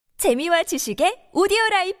재미와 지식의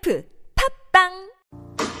오디오라이프 팝빵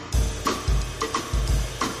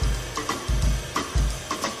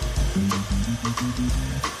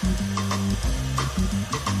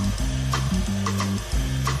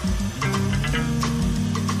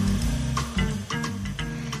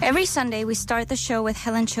Every Sunday, we start the show with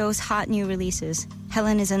Helen Cho's hot new releases.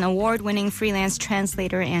 Helen is an award-winning freelance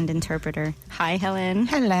translator and interpreter. Hi, Helen.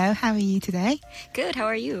 Hello, how are you today? Good, how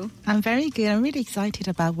are you? I'm very good. I'm really excited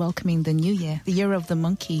about welcoming the new year, the year of the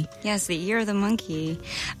monkey. Yes, the year of the monkey.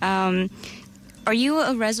 Are you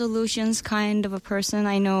a resolutions kind of a person?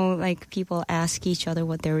 I know like people ask each other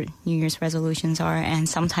what their New Year's resolutions are, and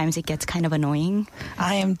sometimes it gets kind of annoying.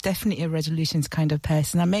 I am definitely a resolutions kind of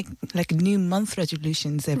person. I make like new month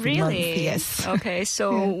resolutions every month. Yes. Okay,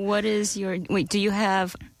 so what is your... Wait, do you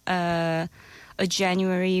have a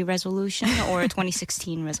January resolution or a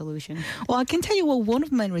 2016 resolution? Well, I can tell you what one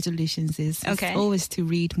of my resolutions is. Okay. It's always to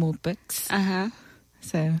read more books. Uh-huh.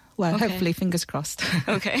 So, well, hopefully, fingers crossed.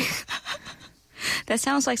 Okay. That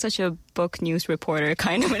sounds like such a book news reporter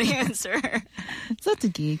kind of an answer. Sort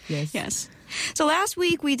of geek, yes. Yes. So last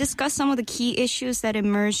week, we discussed some of the key issues that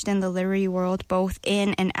emerged in the literary world, both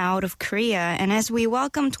in and out of Korea. And as we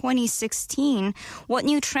welcome 2016, what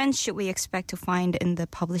new trends should we expect to find in the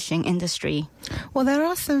publishing industry? Well, there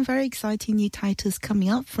are some very exciting new titles coming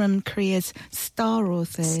up from Korea's star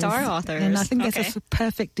authors. Star authors. And I think that's a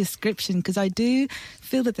perfect description because I do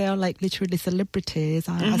feel that they are like literally celebrities.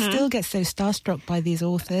 I still get so starstruck by these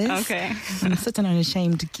authors. Okay. I'm such an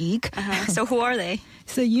unashamed geek. So who are they?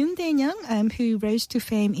 So Yoon Dae-young, who rose to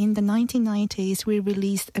fame in the 1990s,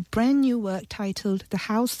 released a brand new work titled The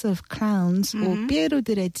House of Clowns, or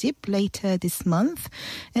삐에로들의 집, later this month.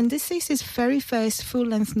 And this is his very first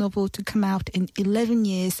full-length novel to come out in 11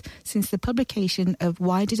 years since the publication of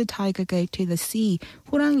Why Did a Tiger Go to the Sea?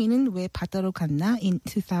 호랑이는 왜 바다로 갔나? In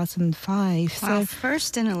 2005. Wow, So,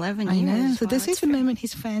 first in 11 years. I know. So wow, this is the moment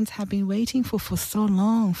his fans have been waiting for so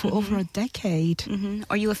long, for over a decade.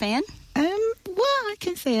 Are you a fan? Well, I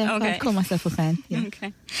can say I call myself a fan. Yeah.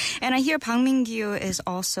 Okay. And I hear Bang Min-gyu is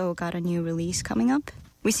also got a new release coming up.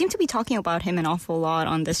 We seem to be talking about him an awful lot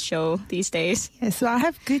on this show these days. Yeah, so I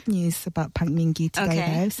have good news about Bang Min-gyu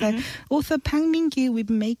today, though. So author Bang Min-gyu will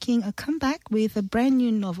be making a comeback with a brand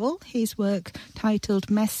new novel. His work,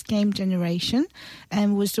 titled Mass Game Generation,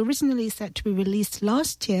 was originally set to be released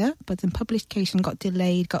last year, but the publication got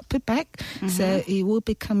delayed, got put back. So it will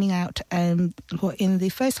be coming out in the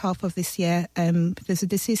first half of this year.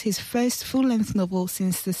 This is his first full-length novel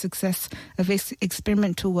since the success of his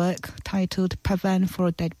experimental work titled Pavan for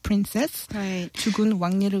a Dead Princess. Right. 죽은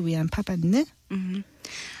왕녀를 위한 파반느.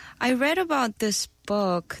 I read about this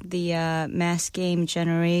book, the Mass Game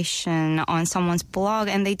Generation, on someone's blog,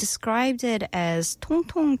 and they described it as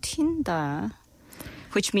통통 튄다,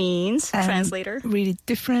 which means, translator? Really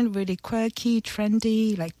different, really quirky,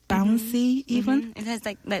 trendy, like bouncy even. It has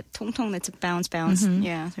like that 통통 that's a bounce,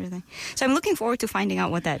 yeah, sort of thing. So I'm looking forward to finding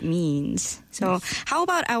out what that means. So how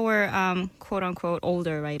about our quote-unquote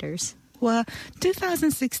older writers? Well,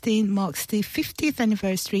 2016 marks the 50th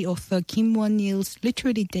anniversary of Kim Won-il's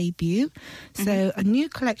literary debut. So a new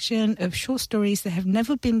collection of short stories that have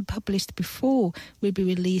never been published before will be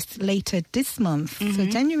released later this month. So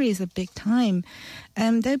January is a big time.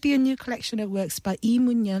 There'll be a new collection of works by Lee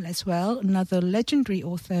Mun-yeol as well, another legendary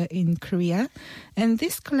author in Korea. And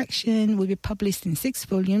this collection will be published in 6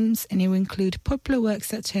 volumes, and it will include popular works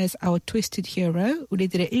such as Our Twisted Hero,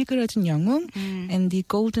 우리들의 일그러진 영웅, and The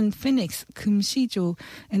Golden Phoenix, 금시조.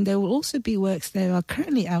 And there will also be works that are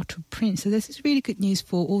currently out of print. So this is really good news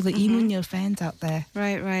for all the Lee Mun-yeol fans out there.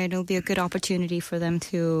 Right. It'll be a good opportunity for them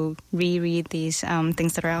to reread these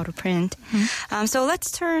things that are out of print. So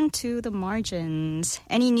let's turn to the margins.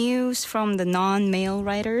 Any news from the non-male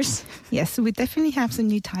writers? Yes, we definitely have some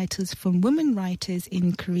new titles from women writers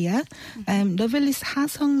in Korea. Novelist Ha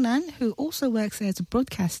Sung-nan, who also works as a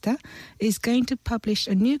broadcaster, is going to publish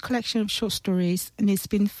a new collection of short stories, and it's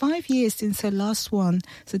been 5 years since her last one,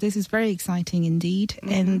 so this is very exciting indeed.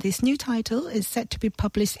 And this new title is set to be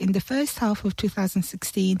published in the first half of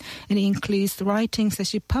 2016, and it includes the writings that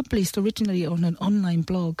she published originally on an online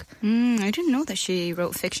blog. I didn't know that she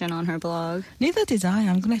wrote fiction on her blog. Neither did I.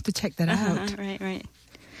 I'm going to have to check that out. Right.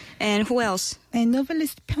 And who else? And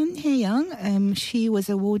novelist Pyun Hae-young, she was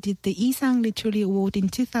awarded the Isang Literary Award in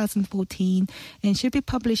 2014, and she'll be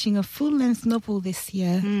publishing a full-length novel this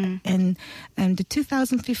year. And the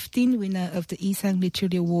 2015 winner of the Isang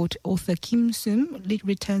Literary Award, author Kim Sum,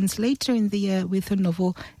 returns later in the year with her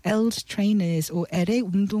novel L's Trainers, or L의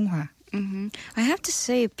운동화. I have to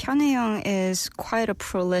say, Pyun Hae-young is quite a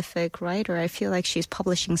prolific writer. I feel like she's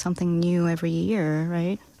publishing something new every year,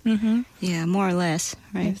 right? Yeah, more or less,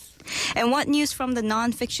 right? Yes. And what news from the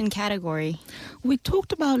non-fiction category? We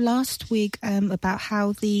talked about last week about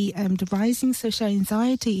how the rising social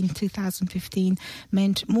anxiety in 2015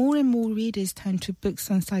 meant more and more readers turned to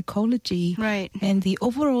books on psychology. Right. And the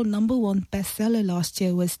overall number one bestseller last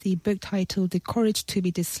year was the book titled The Courage to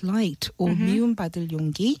be Disliked, or 미움받을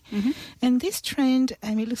용기. And this trend,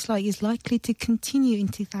 it looks like, is likely to continue in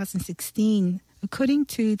 2016. According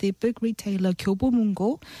to the book retailer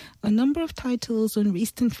교보문고, a number of titles on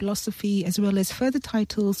Eastern philosophy as well as further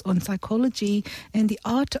titles on psychology and the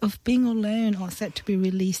art of being alone are set to be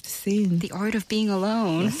released soon. The art of being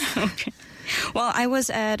alone. Yes. Okay. Well, I was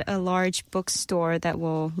at a large bookstore that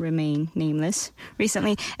will remain nameless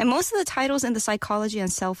recently, and most of the titles in the psychology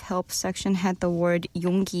and self-help section had the word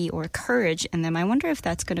용기 or courage in them. I wonder if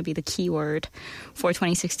that's going to be the key word for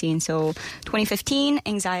 2016. So 2015,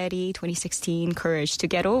 anxiety, 2016, courage to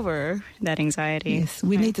get over that anxiety. Yes,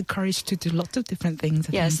 we need the courage to do lots of different things.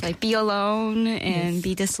 I think. Like be alone and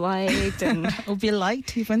be disliked. And or be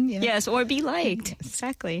liked even. Yeah. Yes, or be liked. Yes.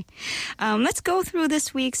 Exactly. Let's go through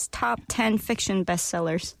this week's top 10 fiction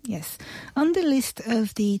bestsellers. Yes. On the list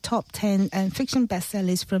of the top 10 fiction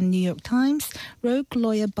bestsellers from New York Times, Rogue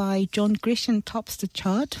Lawyer by John Grisham tops the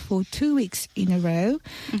chart for 2 weeks in a row.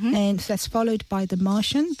 And that's followed by The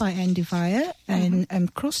Martian by Andy Weir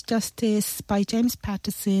and Cross Justice by James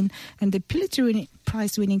Patterson, and the Pulitzer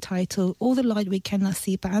Prize-winning title All the Light We Cannot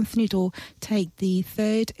See by Anthony Doerr take the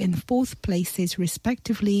third and fourth places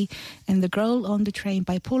respectively, and The Girl on the Train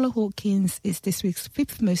by Paula Hawkins is this week's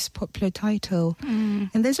fifth most popular title.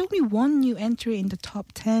 And there's only one new entry in the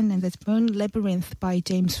top 10, and that's Bone Labyrinth by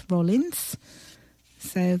James Rollins.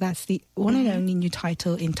 So that's the one and only new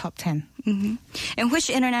title in top 10. And which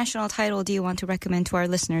international title do you want to recommend to our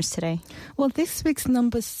listeners today? Well, this week's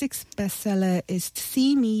number 6 bestseller is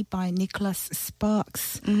See Me by Nicholas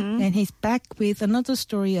Sparks. And he's back with another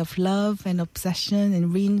story of love and obsession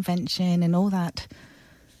and reinvention and all that.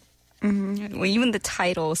 Well, even the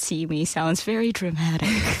title, See Me, sounds very dramatic.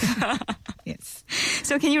 Yes.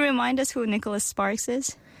 So can you remind us who Nicholas Sparks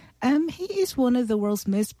is? He is one of the world's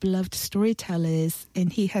most beloved storytellers,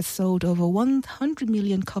 and he has sold over 100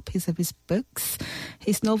 million copies of his books.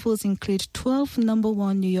 His novels include 12 number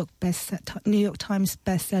one New York Times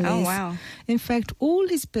bestsellers. Oh, wow. In fact, all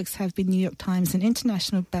his books have been New York Times and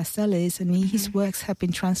international bestsellers, and his works have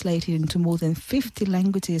been translated into more than 50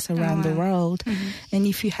 languages around the world. And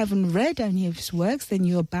if you haven't read any of his works, then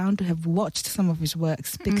you are bound to have watched some of his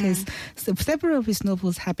works, because several of his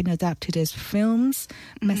novels have been adapted as films.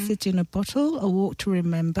 Message in a Bottle, A Walk to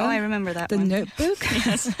Remember. Oh, I remember that The one. Notebook,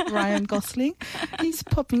 Ryan Gosling. He's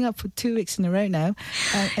popping up for 2 weeks in a row now.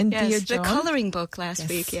 And Dear Yes, John. the coloring book last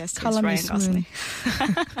week. Yes, Color Ryan Miss Gosling.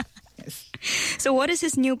 Yes. So what is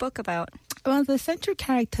his new book about? Well, the central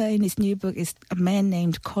character in his new book is a man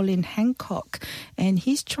named Colin Hancock, and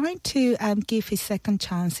he's trying to give his second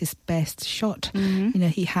chance his best shot. You know,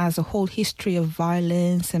 he has a whole history of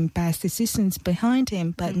violence and bad decisions behind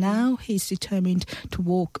him, but now he's determined to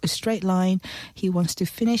walk a straight line. He wants to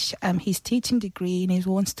finish his teaching degree, and he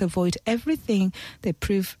wants to avoid everything that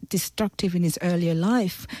proved destructive in his earlier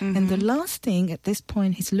life. And the last thing at this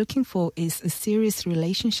point he's looking for is a serious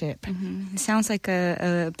relationship. It sounds like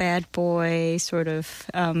a bad boy sort of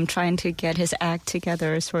trying to get his act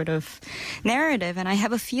together sort of narrative, and I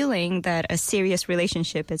have a feeling that a serious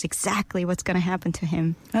relationship is exactly what's going to happen to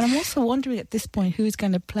him. And I'm also wondering at this point who's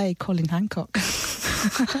going to play Colin Hancock.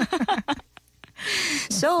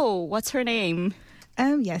 So, what's her name?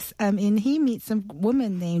 Yes, and he meets a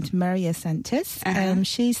woman named Maria Sanchez.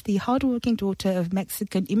 She's the hardworking daughter of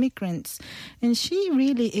Mexican immigrants, and she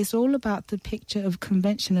really is all about the picture of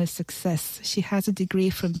conventional success. She has a degree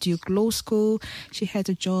from Duke Law School. She had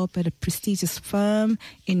a job at a prestigious firm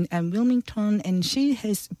in Wilmington, and she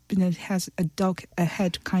has a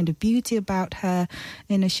dog-ahead kind of beauty about her,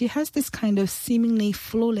 and she has this kind of seemingly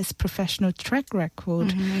flawless professional track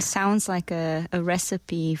record. Sounds like a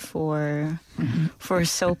recipe for a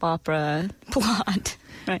soap opera plot,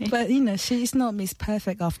 right? But, she's not Miss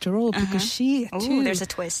Perfect after all, because she, too... there's a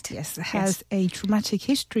twist. Yes, has a traumatic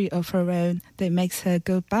history of her own that makes her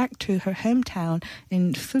go back to her hometown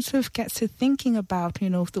and sort of gets her thinking about,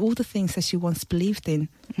 all the things that she once believed in.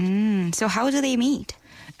 So how do they meet?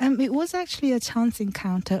 It was actually a chance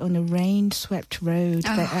encounter on a rain-swept road.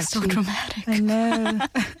 So dramatic. I know.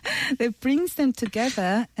 That brings them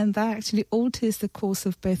together, and that actually alters the course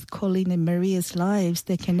of both Colin and Maria's lives.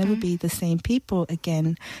 They can never be the same people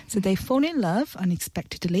again. So they fall in love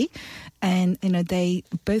unexpectedly, and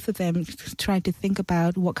both of them try to think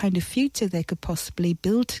about what kind of future they could possibly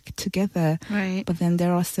build together. Right. But then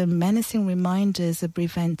there are some menacing reminders of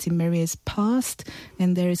events in Maria's past,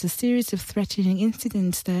 and there is a series of threatening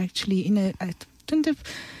incidents that actually, kind of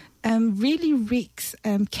really wreaks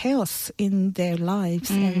chaos in their lives.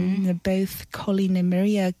 And both Colin and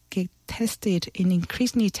Maria get tested in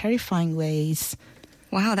increasingly terrifying ways.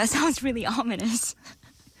 Wow, that sounds really ominous.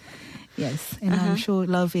 Yes, and I'm sure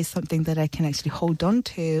love is something that I can actually hold on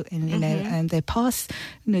to, and and their past,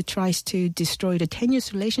 tries to destroy the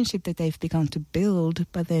tenuous relationship that they've begun to build.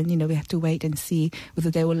 But then, we have to wait and see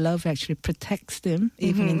whether their love actually protects them,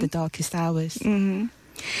 even in the darkest hours. In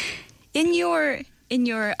your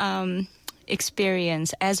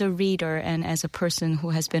experience as a reader and as a person who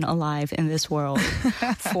has been alive in this world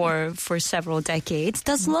for several decades,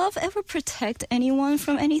 does love ever protect anyone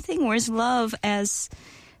from anything, or is love as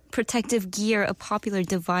protective gear a popular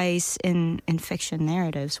device in fiction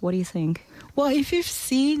narratives? What do you think? Well, if you've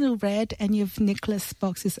seen or read any of Nicholas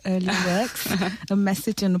Sparks's early works, A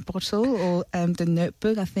Message in a Bottle or The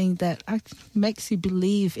Notebook, I think that makes you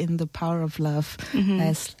believe in the power of love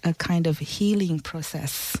as a kind of healing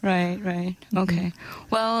process. Right. Okay.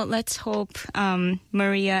 Well, let's hope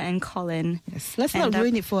Maria and Colin... Yes, let's not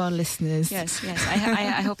ruin it for our listeners. Yes.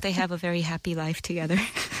 I hope they have a very happy life together.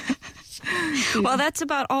 Well, that's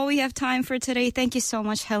about all we have time for today. Thank you so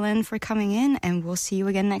much, Helen, for coming in, and we'll see you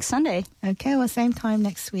again next Sunday. Okay, well, same time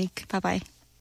next week. Bye-bye.